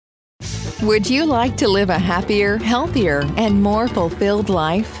Would you like to live a happier, healthier, and more fulfilled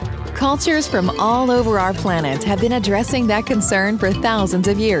life? Cultures from all over our planet have been addressing that concern for thousands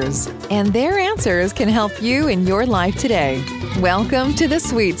of years, and their answers can help you in your life today. Welcome to The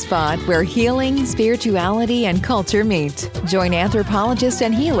Sweet Spot, where healing, spirituality, and culture meet. Join anthropologist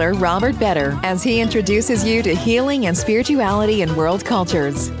and healer Robert Vetter as he introduces you to healing and spirituality in world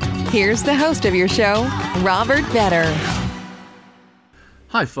cultures. Here's the host of your show, Robert Vetter.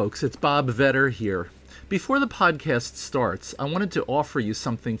 Hi folks, it's Bob Vetter here. Before the podcast starts, I wanted to offer you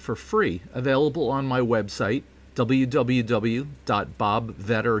something for free, available on my website,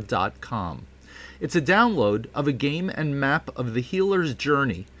 www.bobvetter.com. It's a download of a game and map of the healer's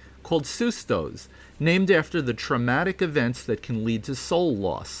journey called Sustos, named after the traumatic events that can lead to soul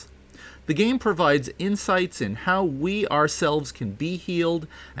loss. The game provides insights in how we ourselves can be healed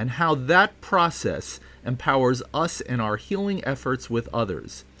and how that process empowers us in our healing efforts with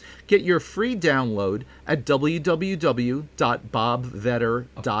others. Get your free download at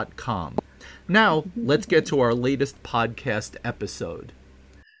www.bobvetter.com. Now, let's get to our latest podcast episode.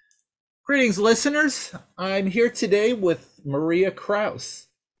 Greetings, listeners. I'm here today with Maria Kraus.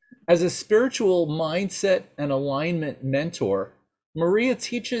 As a spiritual mindset and alignment mentor, Maria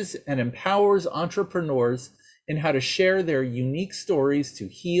teaches and empowers entrepreneurs in how to share their unique stories to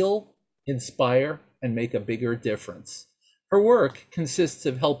heal, inspire, and make a bigger difference. Her work consists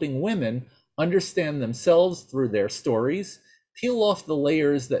of helping women understand themselves through their stories, peel off the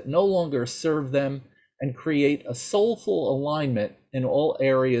layers that no longer serve them, and create a soulful alignment in all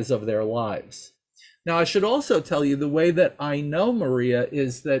areas of their lives. Now, I should also tell you the way that I know Maria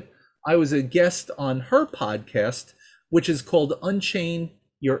is that I was a guest on her podcast, which is called Unchain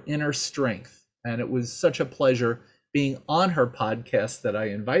Your Inner Strength. And it was such a pleasure being on her podcast that I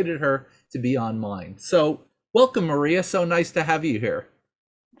invited her to be on mine. So welcome, Maria. So nice to have you here.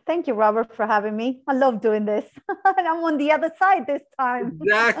 Thank you, Robert, for having me. I love doing this. And I'm on the other side this time.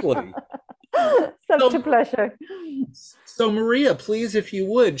 Exactly. Such a pleasure. So Maria, please, if you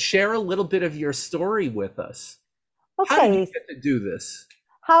would, share a little bit of your story with us. Okay. How did you get to do this?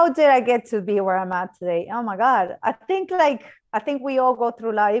 How did I get to be where I'm at today? Oh my God. I think we all go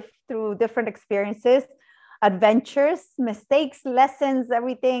through life through different experiences, adventures, mistakes, lessons,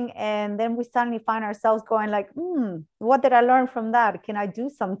 everything. And then we suddenly find ourselves going like, what did I learn from that? Can I do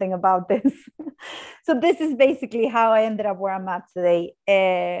something about this? So this is basically how I ended up where I'm at today.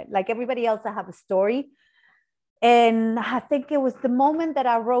 Like everybody else, I have a story. And I think it was the moment that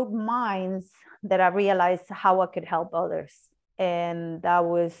I wrote mine that I realized how I could help others. And that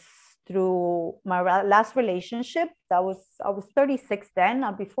was through my last relationship. I was 36 then.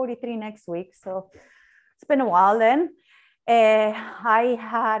 I'll be 43 next week. So it's been a while then.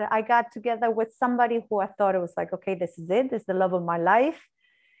 I got together with somebody who I thought it was like, okay, this is it. This is the love of my life.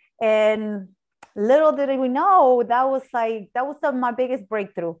 And little did we know, that was my biggest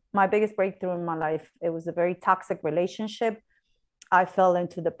breakthrough in my life. It was a very toxic relationship. I fell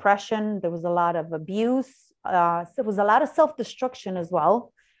into depression. There was a lot of abuse. There was a lot of self-destruction as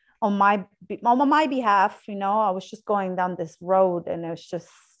well on my behalf. You know, I was just going down this road and it was just,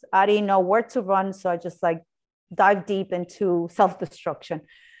 I didn't know where to run. So I just like dived deep into self-destruction,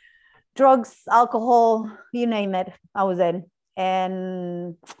 drugs, alcohol, you name it, I was in.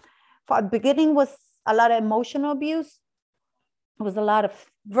 And for the beginning was a lot of emotional abuse. It was a lot of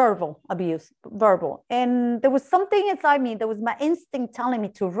verbal abuse. And there was something inside me. There was my instinct telling me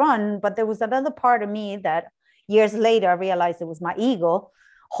to run, but there was another part of me that years later, I realized it was my ego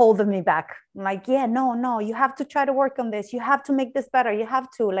holding me back. I'm like, yeah, no, you have to try to work on this. You have to make this better. You have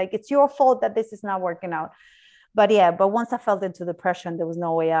to, like, it's your fault that this is not working out. But once I fell into depression, there was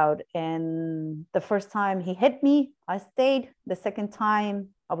no way out. And the first time he hit me, I stayed. The second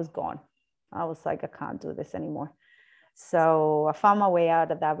time I was gone. I was like, I can't do this anymore. So I found my way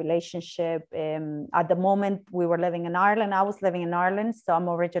out of that relationship. At the moment we were living in Ireland, I was living in Ireland. So I'm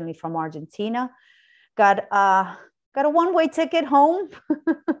originally from Argentina. Got a one-way ticket home,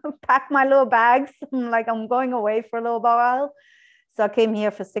 packed my little bags. I'm like, I'm going away for a little while. So I came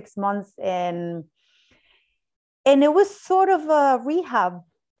here for 6 months and it was sort of a rehab.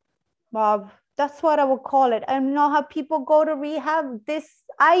 That's what I would call it. I know how people go to rehab.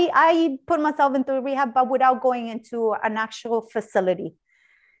 I put myself into rehab, but without going into an actual facility.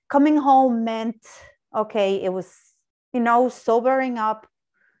 Coming home meant, okay, it was, sobering up,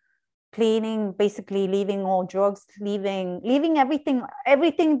 cleaning, basically leaving all drugs, leaving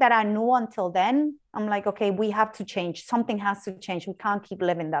everything that I knew until then. I'm like, okay, we have to change. Something has to change. We can't keep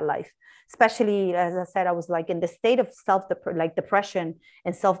living that life. Especially, as I said, I was like in the state of depression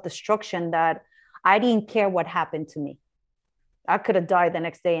and self-destruction that I didn't care what happened to me. I could have died the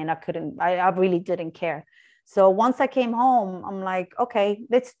next day and I really didn't care. So once I came home, I'm like, okay,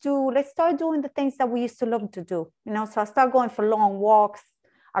 let's start doing the things that we used to love to do. So I start going for long walks.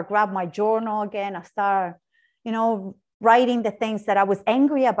 I grab my journal again. I start, writing the things that I was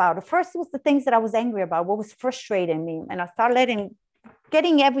angry about. At first, it was the things that I was angry about, what was frustrating me. And I started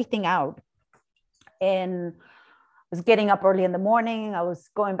getting everything out. And I was getting up early in the morning. I was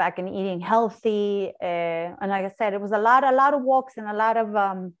going back and eating healthy. And like I said, it was a lot of walks and a lot of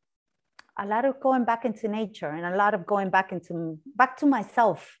going back into nature and a lot of going back to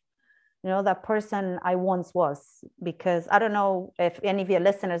myself, that person I once was. Because I don't know if any of your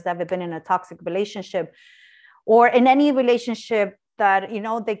listeners have ever been in a toxic relationship or in any relationship that,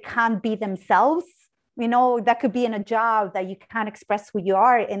 they can't be themselves. That could be in a job that you can't express who you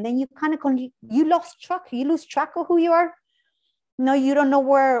are. And then you kind of you lose track of who you are. You don't know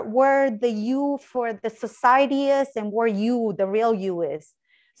where the you for the society is and where the real you is.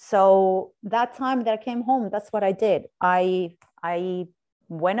 So that time that I came home, that's what I did. I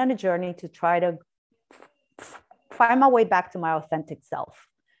went on a journey to try to find my way back to my authentic self.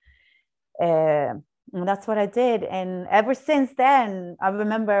 And that's what I did. And ever since then, I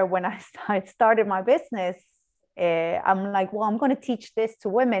remember when I started my business, I'm like, well, I'm going to teach this to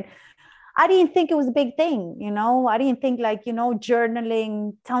women. I didn't think it was a big thing. I didn't think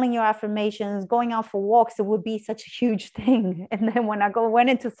journaling, telling your affirmations, going out for walks, it would be such a huge thing. And then when I went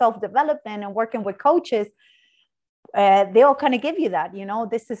into self-development and working with coaches, they all kind of give you that,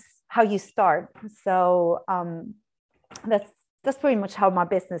 this is how you start. So that's pretty much how my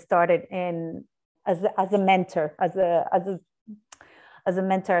business started. And as a mentor, as a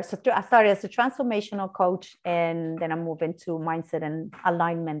mentor. So I started as a transformational coach, and then I moved into mindset and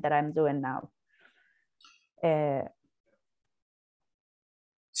alignment that I'm doing now. To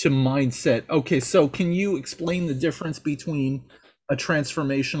mindset. Okay, so can you explain the difference between a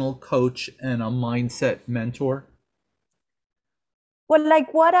transformational coach and a mindset mentor? Well,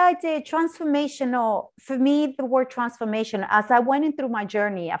 like what I did, transformational, for me, the word transformation, as I went in through my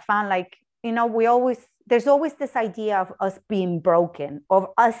journey, I found there's always this idea of us being broken, of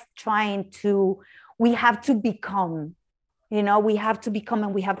us we have to become, we have to become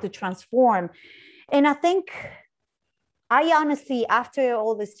and we have to transform. And I think, I honestly, after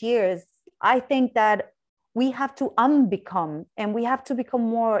all these years, I think that we have to unbecome and we have to become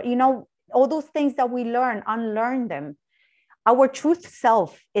more, all those things that we unlearn them. Our truth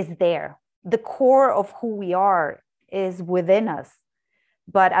self is there. The core of who we are is within us.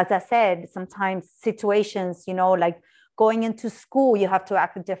 But as I said, sometimes situations, like going into school, you have to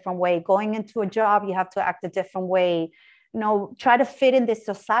act a different way. Going into a job, you have to act a different way. Try to fit in this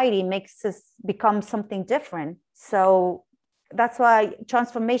society makes us become something different. So that's why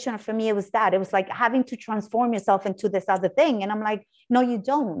transformation for me, it was that. It was like having to transform yourself into this other thing. And I'm like, no, you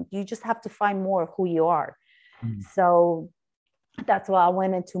don't. You just have to find more of who you are. Mm. So that's why I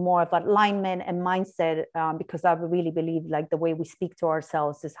went into more of alignment and mindset, because I really believe like the way we speak to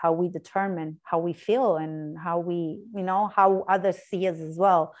ourselves is how we determine how we feel and how we, how others see us as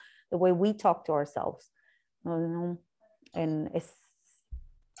well, the way we talk to ourselves. And it's.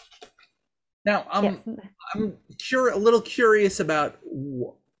 Now, I'm a little curious about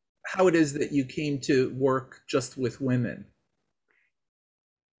how it is that you came to work just with women.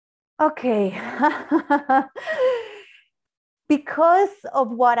 Okay. Because of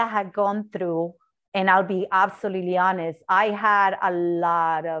what I had gone through, and I'll be absolutely honest, I had a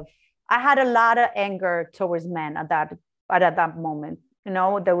lot of anger towards men at that moment.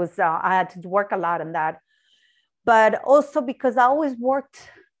 There was I had to work a lot on that, but also because I always worked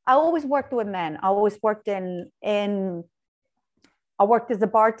with men. I always worked I worked as a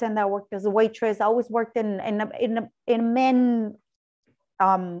bartender. I worked as a waitress. I always worked in men.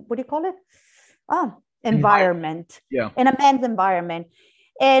 What do you call it? Environment. Yeah. In a man's environment.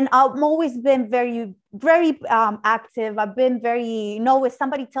 And I've always been very, very active. I've been very, if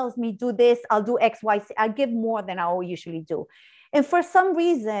somebody tells me do this, I'll do X, Y, Z. I give more than I usually do. And for some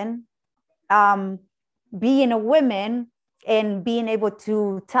reason, being a woman and being able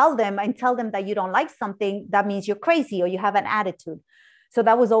to tell them that you don't like something, that means you're crazy or you have an attitude. So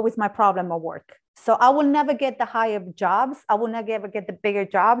that was always my problem at work. So I will never get the higher jobs. I will never ever get the bigger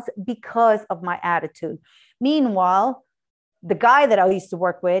jobs because of my attitude. Meanwhile, the guy that I used to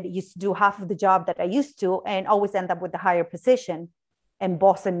work with used to do half of the job that I used to and always end up with the higher position and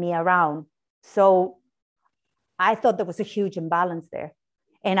bossing me around. So I thought there was a huge imbalance there.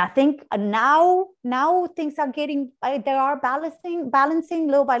 And I think now things are they are balancing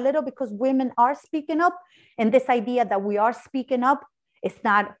little by little because women are speaking up. And this idea that we are speaking up, it's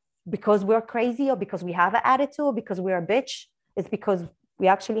not because we're crazy or because we have an attitude or because we're a bitch. It's because we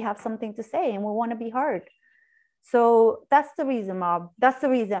actually have something to say and we want to be heard. So that's the reason, Mob. That's the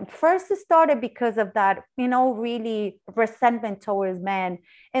reason. First, it started because of that, really resentment towards men.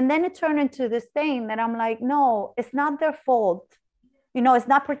 And then it turned into this thing that I'm like, no, it's not their fault. It's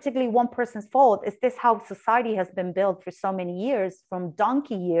not particularly one person's fault. It's this how society has been built for so many years, from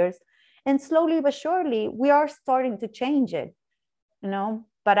donkey years. And slowly but surely, we are starting to change it,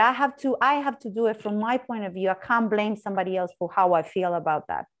 But I have to do it from my point of view. I can't blame somebody else for how I feel about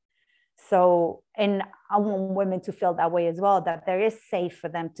that. So, and I want women to feel that way as well, that there is safe for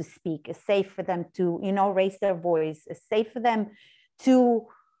them to speak, it's safe for them to, raise their voice, it's safe for them to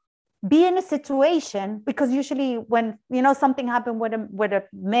be in a situation, because usually when, something happened with a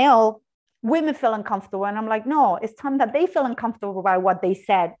male, women feel uncomfortable. And I'm like, no, it's time that they feel uncomfortable by what they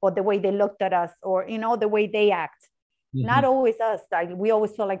said or the way they looked at us or, the way they act. Mm-hmm. Not always us. We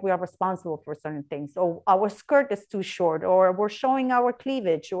always feel like we are responsible for certain things. So our skirt is too short, or we're showing our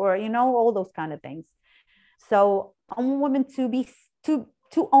cleavage, or all those kind of things. So I want women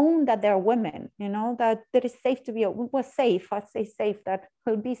to own that they're women. That it is safe to be. Well, safe. I'd say safe. That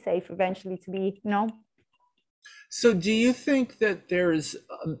will be safe eventually to be. So, do you think that there's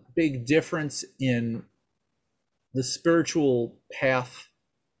a big difference in the spiritual path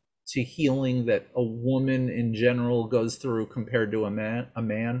to healing that a woman in general goes through compared to a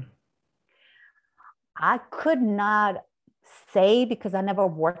man? I could not say, because I never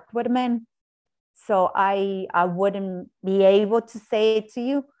worked with men. So I wouldn't be able to say it to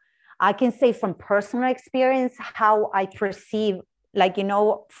you. I can say from personal experience how I perceive,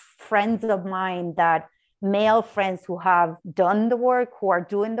 friends of mine, that male friends who have done the work, who are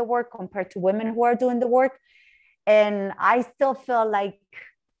doing the work, compared to women who are doing the work. And I still feel like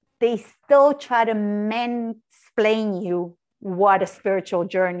they still try to mansplain you what a spiritual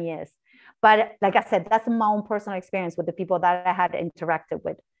journey is. But like I said, that's my own personal experience with the people that I had interacted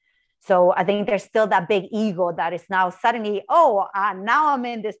with. So I think there's still that big ego that is now suddenly, now I'm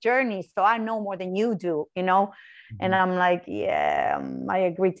in this journey, so I know more than you do, Mm-hmm. And I'm like, yeah, I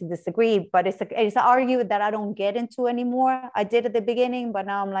agree to disagree, but it's an argument that I don't get into anymore. I did at the beginning, but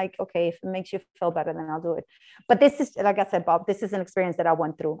now I'm like, okay, if it makes you feel better, then I'll do it. But this is, like I said, Bob, this is an experience that I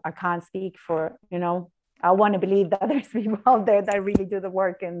went through. I can't speak for, I want to believe that there's people out there that really do the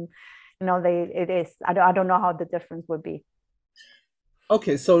work, and, it is, I don't know how the difference would be.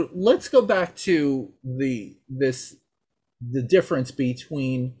 Okay, so let's go back to the difference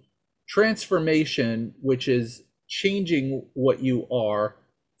between transformation, which is changing what you are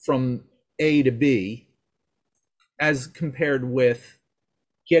from A to B, as compared with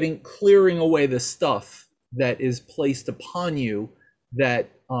clearing away the stuff that is placed upon you that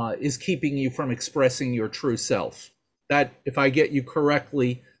is keeping you from expressing your true self. That, if I get you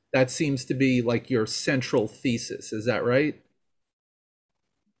correctly, that seems to be like your central thesis. Is that right?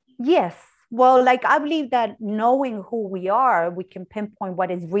 Yes. Well, I believe that knowing who we are, we can pinpoint what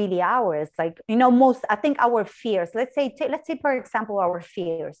is really ours. I think our fears, let's say, for example, our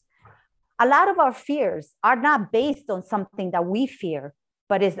fears. A lot of our fears are not based on something that we fear,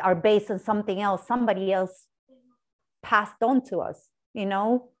 but are based on something else, somebody else passed on to us,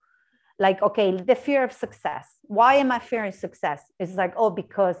 okay, the fear of success. Why am I fearing success? It's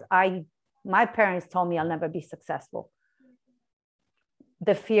because my parents told me I'll never be successful.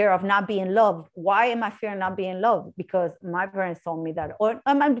 The fear of not being loved. Why am I fearing not being loved? Because my parents told me that. Or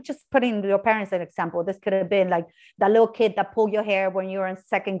I'm just putting your parents as an example. This could have been like that little kid that pulled your hair when you were in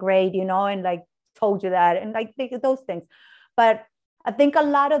second grade, and told you that, and those things. But I think a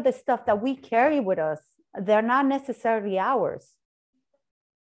lot of the stuff that we carry with us, they're not necessarily ours.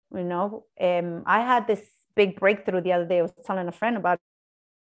 I had this big breakthrough the other day. I was telling a friend about it.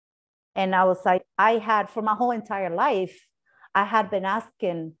 And I was like, I had, for my whole entire life, I had been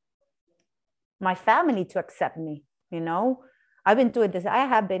asking my family to accept me. I've been doing this. I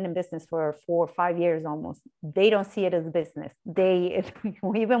have been in business for 4 or 5 years almost. They don't see it as business.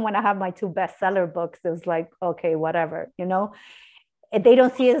 Even when I have my 2 bestseller books, it was like, okay, whatever, They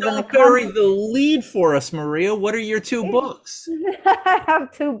don't see it as an accomplishment. Bury the lead for us, Maria. What are your 2 books? I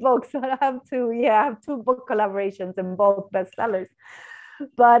have 2 books. I have 2 book collaborations and both bestsellers.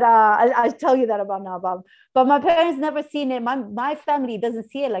 But I'll tell you that about now, Bob. But my parents never seen it. My family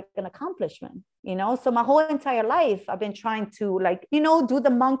doesn't see it like an accomplishment, So my whole entire life, I've been trying to do the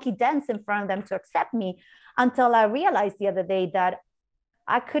monkey dance in front of them to accept me, until I realized the other day that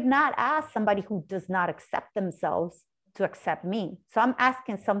I could not ask somebody who does not accept themselves to accept me. So I'm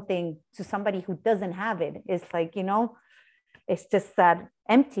asking something to somebody who doesn't have it. It's it's just that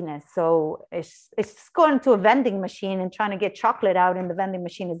emptiness. So it's just going to a vending machine and trying to get chocolate out, and the vending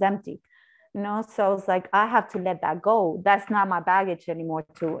machine is empty. So I was like, I have to let that go. That's not my baggage anymore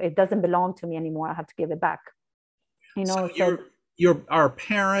too. It doesn't belong to me anymore. I have to give it back. So our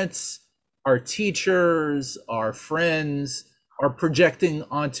parents, our teachers, our friends are projecting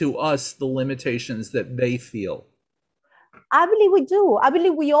onto us the limitations that they feel. I believe we do. I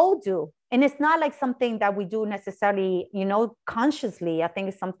believe we all do. And it's not like something that we do necessarily, consciously. I think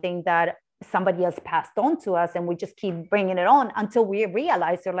it's something that somebody else passed on to us, and we just keep bringing it on until we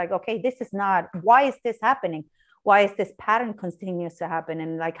realize they're like, okay, this is not, why is this happening? Why is this pattern continues to happen?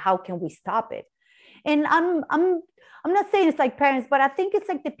 And like, how can we stop it? And I'm not saying it's like parents, but I think it's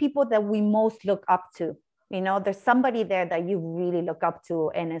like the people that we most look up to. There's somebody there that you really look up to,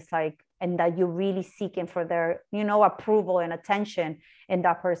 and it's like, and that you're really seeking for their, approval and attention, and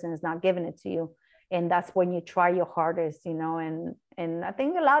that person is not giving it to you. And that's when you try your hardest, and I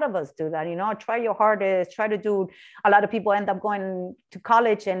think a lot of us do that, try your hardest, try to do. A lot of people end up going to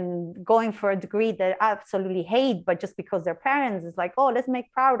college and going for a degree that I absolutely hate, but just because their parents is like, oh, let's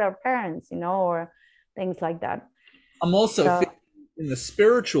make proud our parents, or things like that. I'm also thinking in the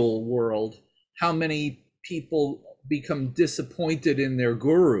spiritual world, how many people become disappointed in their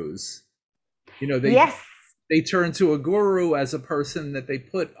gurus. They turn to a guru as a person that they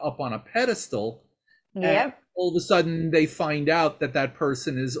put up on a pedestal. Yep. And all of a sudden they find out that that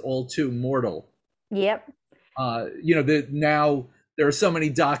person is all too mortal. Yep. Now there are so many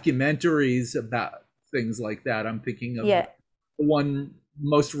documentaries about things like that. I'm thinking of the one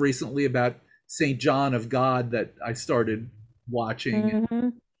most recently about St. John of God that I started watching. Mm-hmm.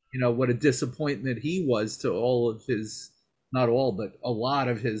 What a disappointment he was to all of his, not all, but a lot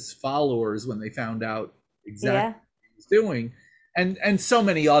of his followers when they found out exactly what he was doing. And so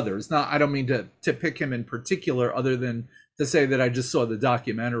many others. Now, I don't mean to pick him in particular, other than to say that I just saw the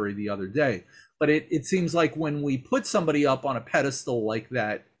documentary the other day. But it seems like when we put somebody up on a pedestal like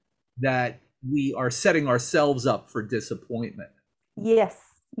that, that we are setting ourselves up for disappointment. Yes.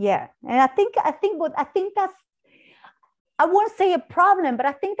 Yeah. And I think that's, I won't say a problem, but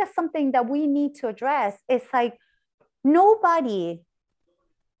I think that's something that we need to address. It's like, nobody,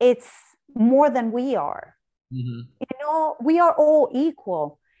 it's more than we are. Mm-hmm. We are all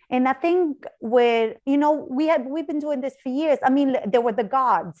equal. And I think we've been doing this for years. I mean, there were the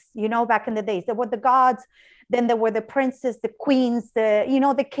gods, back in the days, there were the gods, then there were the princes, the queens,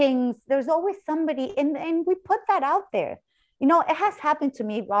 the kings. There's always somebody, and we put that out there. It has happened to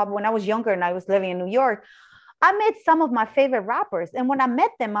me, Rob, when I was younger and I was living in New York. I met some of my favorite rappers. And when I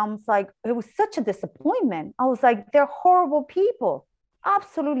met them, I was like, it was such a disappointment. I was like, they're horrible people,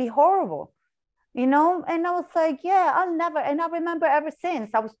 absolutely horrible. And I was like, yeah, I'll never. And I remember ever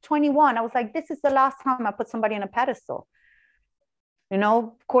since I was 21, I was like, this is the last time I put somebody on a pedestal.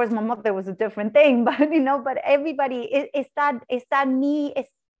 Of course, my mother was a different thing, but everybody, it's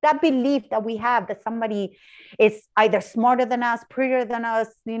that belief that we have that somebody is either smarter than us, prettier than us,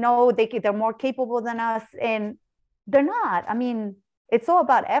 they're more capable than us, and they're not. I mean, it's all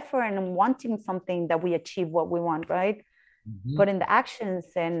about effort and wanting something that we achieve what we want, right? Mm-hmm. But in the actions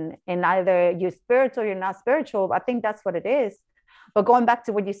and either you're spiritual or you're not spiritual, I think that's what it is. But going back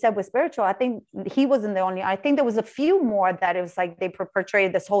to what you said with spiritual, I think he wasn't the only. I think there was a few more that it was like they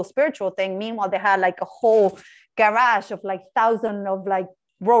portrayed this whole spiritual thing. Meanwhile, they had like a whole garage of like thousands of like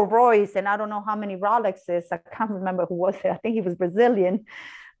Rolls Royce and I don't know how many Rolexes. I can't remember who was it. I think he was Brazilian.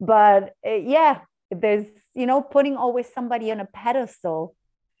 But there's, putting always somebody on a pedestal.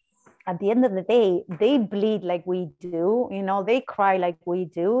 At the end of the day, they bleed like we do. They cry like we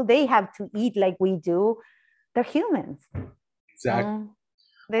do. They have to eat like we do. They're humans. Exactly.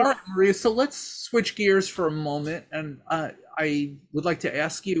 All right, Maria, so let's switch gears for a moment. And I would like to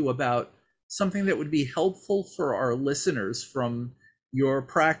ask you about something that would be helpful for our listeners from your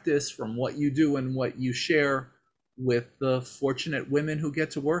practice, from what you do and what you share with the fortunate women who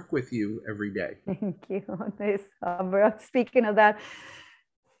get to work with you every day. Thank you. Speaking of that,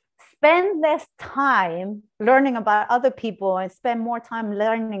 spend less time learning about other people and spend more time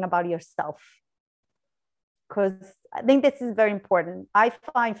learning about yourself. Because I think this is very important. I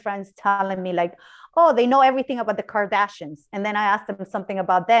find friends telling me like, oh, they know everything about the Kardashians. And then I ask them something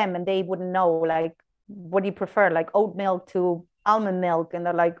about them and they wouldn't know, like, what do you prefer? Like oat milk to almond milk? And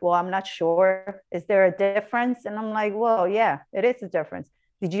they're like, well, I'm not sure. Is there a difference? And I'm like, well, yeah, it is a difference.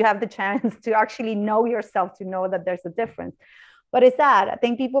 Did you have the chance to actually know yourself to know that there's a difference? But it's that I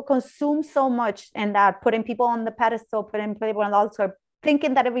think people consume so much and that putting people on the pedestal, putting people on the altar,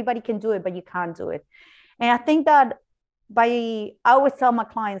 thinking that everybody can do it, but you can't do it. And I think that I always tell my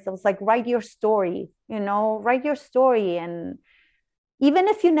clients, I was like, write your story, write your story. And even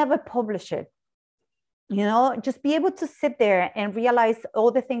if you never publish it, just be able to sit there and realize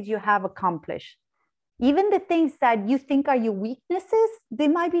all the things you have accomplished. Even the things that you think are your weaknesses, they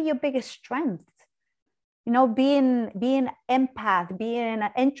might be your biggest strengths. Being empath, being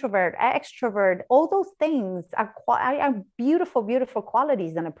an introvert, extrovert, all those things are beautiful, beautiful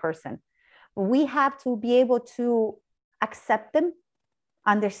qualities in a person. We have to be able to accept them,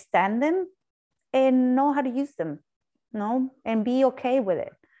 understand them, and know how to use them, and be okay with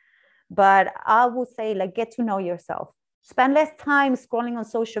it. But I would say, like, get to know yourself. Spend less time scrolling on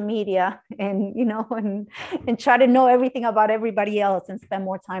social media and try to know everything about everybody else, and spend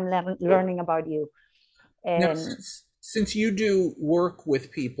more time learning about you. And now, since you do work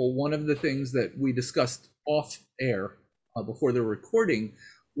with people, one of the things that we discussed off air before the recording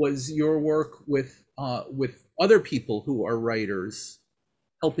was your work with other people who are writers,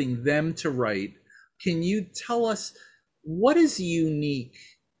 helping them to write. Can you tell us what is unique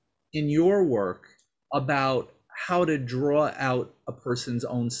in your work about how to draw out a person's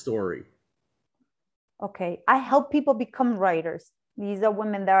own story? Okay, I help people become writers. These are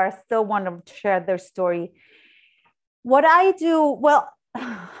women that are still want to share their story. What I do, well,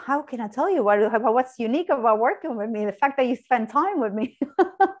 how can I tell you what's unique about working with me? The fact that you spend time with me.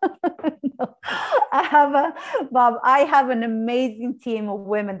 I have an amazing team of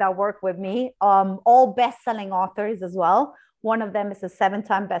women that work with me, all best-selling authors as well. One of them is a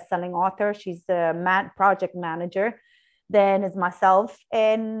 7-time best-selling author. She's the project manager. Then is myself.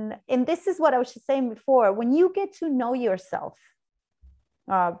 And this is what I was just saying before. When you get to know yourself,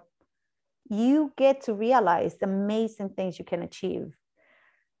 you get to realize the amazing things you can achieve.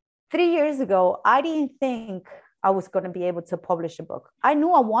 3 years ago, I didn't think I was going to be able to publish a book. I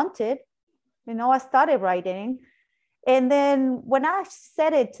knew I wanted, I started writing. And then when I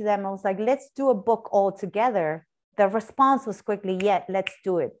said it to them, I was like, let's do a book all together. The response was quickly, yeah, let's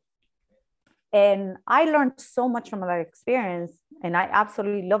do it. And I learned so much from that experience, and I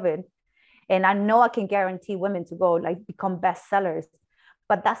absolutely love it. And I know I can guarantee women to go become bestsellers,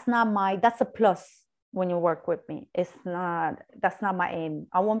 but that's a plus when you work with me. That's not my aim.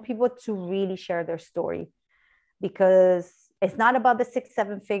 I want people to really share their story, because it's not about the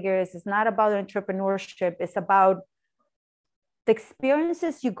 6-7 figures. It's not about entrepreneurship. It's about the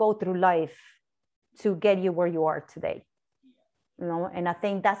experiences you go through life to get you where you are today. And I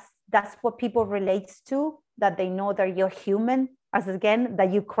think that's what people relate to, that they know that you're human, that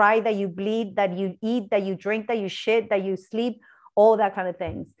you cry, that you bleed, that you eat, that you drink, that you shit, that you sleep, all that kind of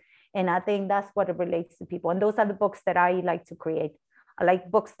things. And I think that's what it relates to people. And those are the books that I like to create. I like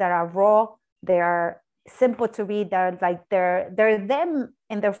books that are raw. They are simple to read. They're them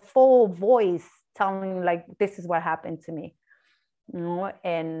in their full voice telling this is what happened to me.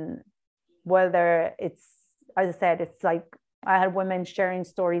 And whether it's, as I said, it's like I had women sharing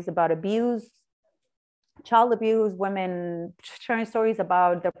stories about abuse, child abuse, women sharing stories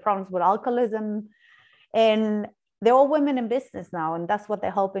about their problems with alcoholism. And they're all women in business now, and that's what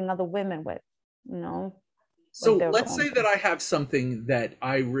they're helping other women with, So let's say that I have something that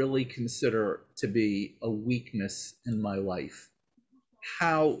I really consider to be a weakness in my life.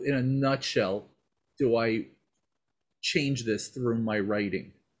 How, in a nutshell, do I change this through my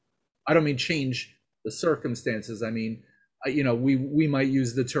writing? I don't mean change the circumstances. I mean, we might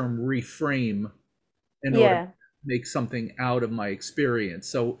use the term reframe in order to make something out of my experience.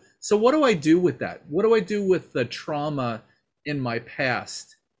 So what do I do with that? What do I do with the trauma in my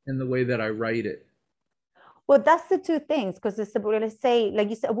past in the way that I write it? Well, that's the two things, because it's, let's say, like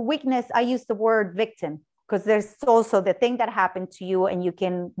you said, weakness, I use the word victim, because there's also the thing that happened to you, and you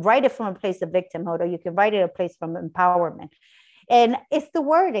can write it from a place of victimhood, or you can write it a place from empowerment. And it's the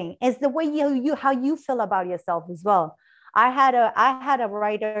wording, it's the way how you feel about yourself as well. I had a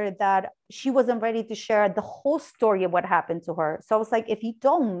writer that she wasn't ready to share the whole story of what happened to her. So I was like, if you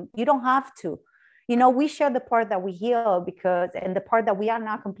don't have to. We share the part that we heal, and the part that we are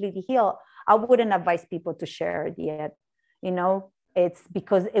not completely healed, I wouldn't advise people to share it yet. It's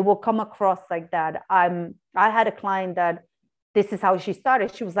because it will come across like that. I had a client that this is how she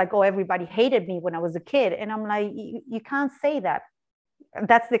started. She was like, oh, everybody hated me when I was a kid. And I'm like, you can't say that.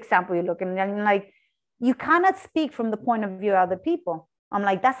 That's the example you're looking at. And I'm like, you cannot speak from the point of view of other people. I'm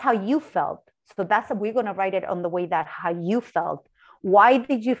like, that's how you felt. So we're going to write it on the way that how you felt. Why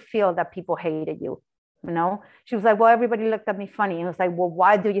did you feel that people hated you? She was like, well, everybody looked at me funny. And I was like, well,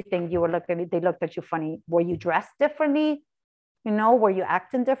 why do you think they looked at you funny? Were you dressed differently? Were you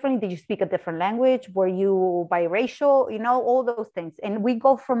acting differently? Did you speak a different language? Were you biracial? All those things. And we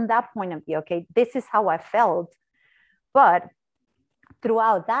go from that point of view. Okay, this is how I felt. But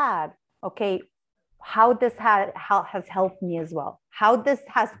throughout that, okay, how has helped me as well? How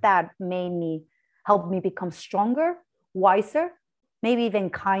has that made me helped me become stronger, wiser, maybe even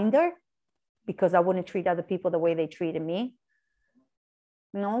kinder, because I wouldn't treat other people the way they treated me.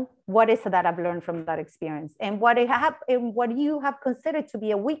 What is it that I've learned from that experience? And what you have considered to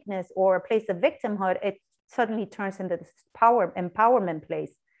be a weakness or a place of victimhood, it suddenly turns into this empowerment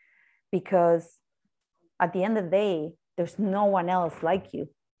place, because at the end of the day, there's no one else like you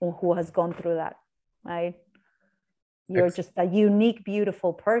who has gone through that, right? You're just a unique,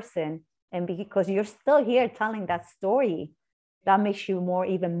 beautiful person. And because you're still here telling that story, that makes you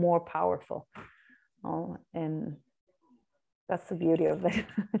even more powerful. And that's the beauty of it.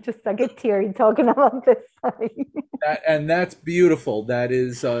 I get teary talking about this. And that's beautiful. That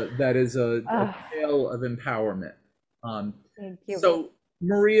is a tale of empowerment. Thank you. So,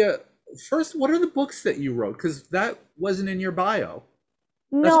 Maria, first, what are the books that you wrote? Because that wasn't in your bio.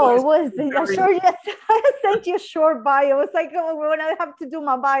 No, it was. I sent you a short bio. It's like, when I have to do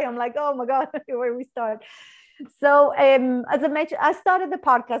my bio, I'm like, oh my God, where we start. So, as I mentioned, I started the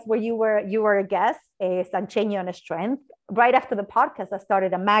podcast where you were a guest, Sancheño and Strength. Right after the podcast, I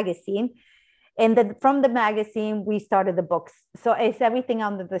started a magazine, and then from the magazine, we started the books. So it's everything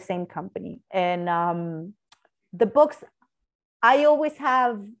under the same company. And the books, I always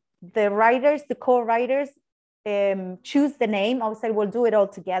have the writers, the co-writers, choose the name. I would say we'll do it all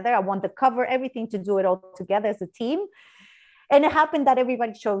together. I want the cover, everything, to do it all together as a team. And it happened that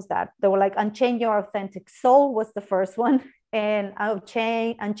everybody chose that. They were like, Unchain Your Authentic Soul was the first one, and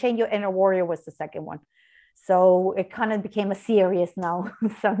Unchain Your Inner Warrior was the second one. So it kind of became a series now.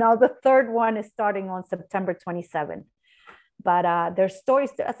 So now the third one is starting on September 27th. But there's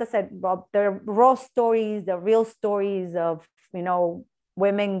stories, as I said, Rob, they're raw stories, the real stories of,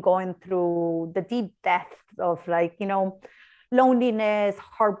 women going through the deep depths of loneliness,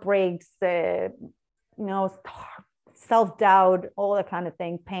 heartbreaks, self-doubt, all that kind of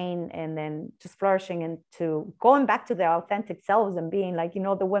thing, pain, and then just flourishing into going back to their authentic selves and being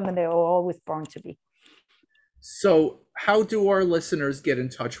the women they were always born to be. So how do our listeners get in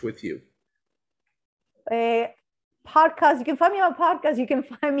touch with you? Podcast. You can find me on podcast. You can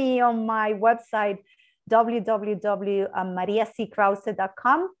find me on my website,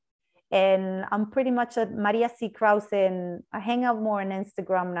 www.mariackrause.com. And I'm pretty much at Maria C. Krause, and I hang out more on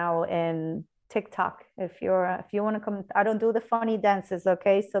Instagram now and TikTok. If you want to come, I don't do the funny dances,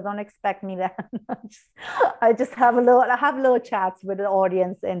 okay? So don't expect me that. I just have little chats with the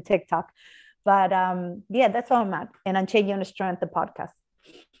audience in TikTok. But yeah, that's where I'm at. And Unchain Your Strength, the podcast.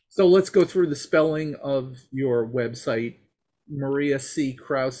 So let's go through the spelling of your website. Maria C.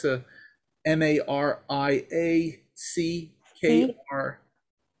 Krause, MariaCkrause.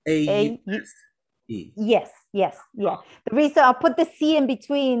 Yes. Yeah. The reason I put the C in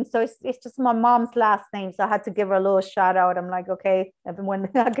between, so it's just my mom's last name. So I had to give her a little shout out. I'm like, okay, when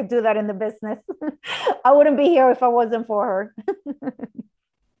I could do that in the business, I wouldn't be here if I wasn't for her.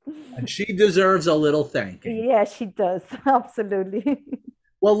 And she deserves a little thank you. Yeah, she does. Absolutely.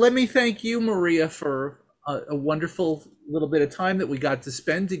 Well, let me thank you, Maria, for a wonderful little bit of time that we got to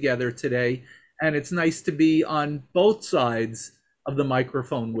spend together today. And it's nice to be on both sides of the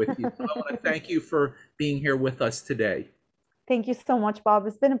microphone with you. So I want to thank you for being here with us today. Thank you so much, Bob.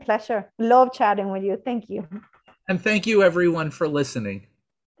 It's been a pleasure. Love chatting with you. Thank you. And thank you, everyone, for listening.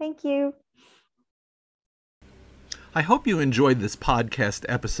 Thank you. I hope you enjoyed this podcast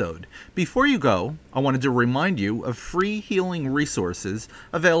episode. Before you go, I wanted to remind you of free healing resources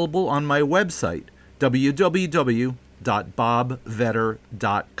available on my website,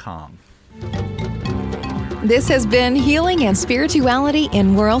 www.bobvetter.com. This has been Healing and Spirituality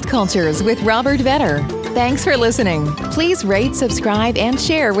in World Cultures with Robert Vetter. Thanks for listening. Please rate, subscribe, and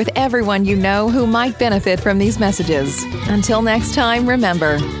share with everyone you know who might benefit from these messages. Until next time,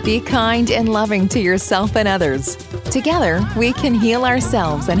 remember, be kind and loving to yourself and others. Together, we can heal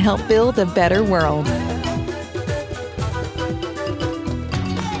ourselves and help build a better world.